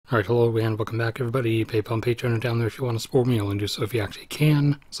Alright, hello and welcome back everybody. PayPal and Patreon are down there if you want to support me. Only do so if you actually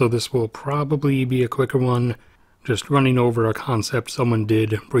can. So this will probably be a quicker one. Just running over a concept someone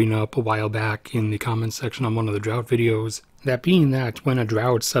did bring up a while back in the comments section on one of the drought videos. That being that when a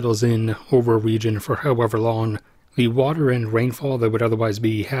drought settles in over a region for however long, the water and rainfall that would otherwise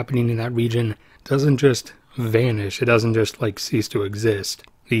be happening in that region doesn't just vanish. It doesn't just cease to exist.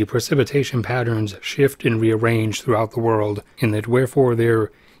 The precipitation patterns shift and rearrange throughout the world, and that wherefore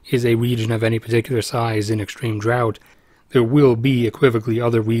there is a region of any particular size in extreme drought, there will be equivocally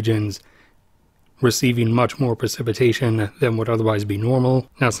other regions receiving much more precipitation than would otherwise be normal.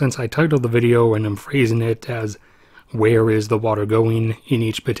 Now, since I titled the video and I'm phrasing it as where is the water going in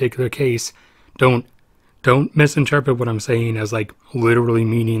each particular case, don't misinterpret what I'm saying as literally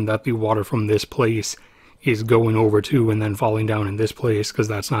meaning that the water from this place is going over to and then falling down in this place, because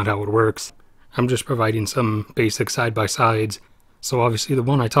that's not how it works. I'm just providing some basic side-by-sides. So obviously the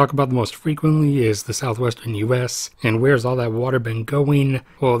one I talk about the most frequently is the southwestern US, and where's all that water been going?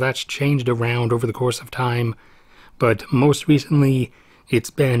 Well, that's changed around over the course of time, but most recently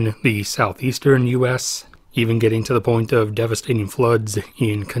it's been the southeastern US, even getting to the point of devastating floods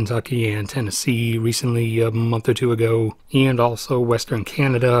in Kentucky and Tennessee recently a month or two ago, and also western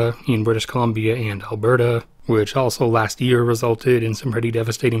Canada in British Columbia and Alberta, which also last year resulted in some pretty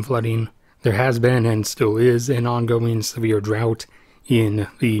devastating flooding. There has been and still is an ongoing severe drought in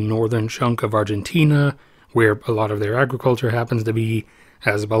the northern chunk of Argentina, where a lot of their agriculture happens to be,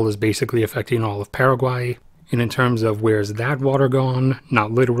 as well as basically affecting all of Paraguay. And in terms of where's that water gone,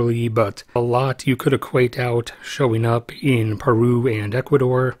 not literally, but a lot you could equate out showing up in Peru and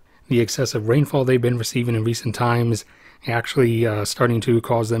Ecuador. The excessive rainfall they've been receiving in recent times actually starting to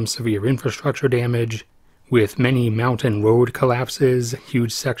cause them severe infrastructure damage, with many mountain road collapses,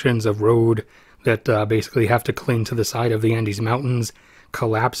 huge sections of road that basically have to cling to the side of the Andes Mountains,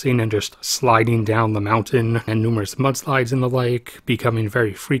 collapsing and just sliding down the mountain, and numerous mudslides and the like becoming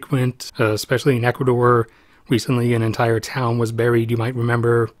very frequent, especially in Ecuador. Recently an entire town was buried, you might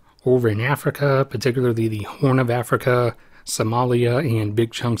remember. Over in Africa, particularly the Horn of Africa, Somalia, and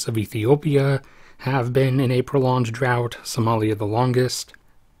big chunks of Ethiopia have been in a prolonged drought, Somalia the longest.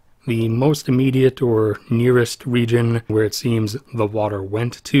 The most immediate or nearest region where it seems the water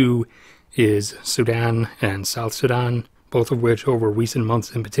went to is Sudan and South Sudan, both of which over recent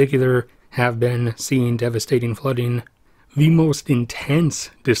months in particular have been seeing devastating flooding. The most intense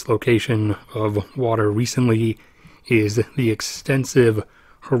dislocation of water recently is the extensive,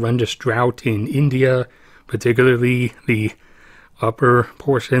 horrendous drought in India, particularly the upper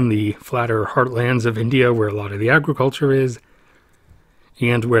portion, the flatter heartlands of India where a lot of the agriculture is,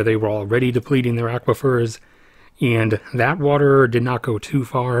 and where they were already depleting their aquifers. And that water did not go too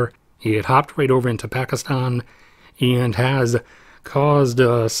far. It hopped right over into Pakistan and has caused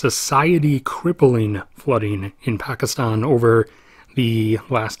society-crippling flooding in Pakistan over the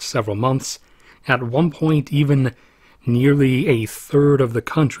last several months. At one point, even nearly a third of the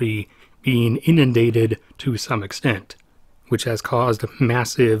country being inundated to some extent, which has caused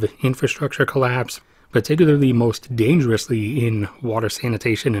massive infrastructure collapse, particularly most dangerously in water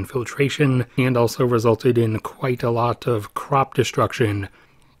sanitation and filtration, and also resulted in quite a lot of crop destruction.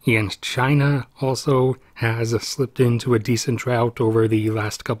 And China also has slipped into a decent drought over the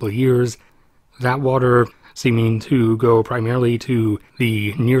last couple of years. That water seeming to go primarily to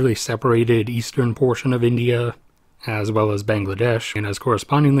the nearly separated eastern portion of India, as well as Bangladesh, and has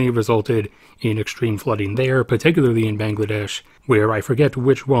correspondingly resulted in extreme flooding there, particularly in Bangladesh, where I forget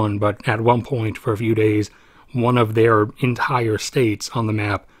which one, but at one point for a few days, one of their entire states on the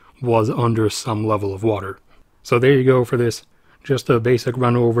map was under some level of water. So there you go for this. Just a basic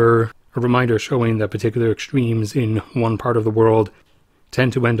run over, a reminder showing that particular extremes in one part of the world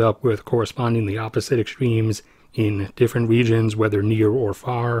tend to end up with correspondingly opposite extremes in different regions, whether near or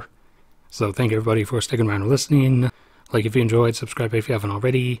far. So thank everybody for sticking around and listening. Like if you enjoyed, subscribe if you haven't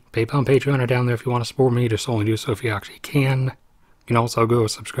already. PayPal and Patreon are down there if you want to support me. Just only do so if you actually can. You can also go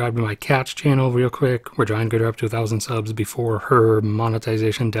subscribe to my cat's channel real quick. We're trying to get her up to 1,000 subs before her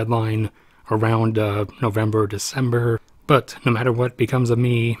monetization deadline around November, December. But no matter what becomes of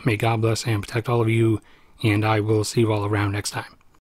me, may God bless and protect all of you, and I will see you all around next time.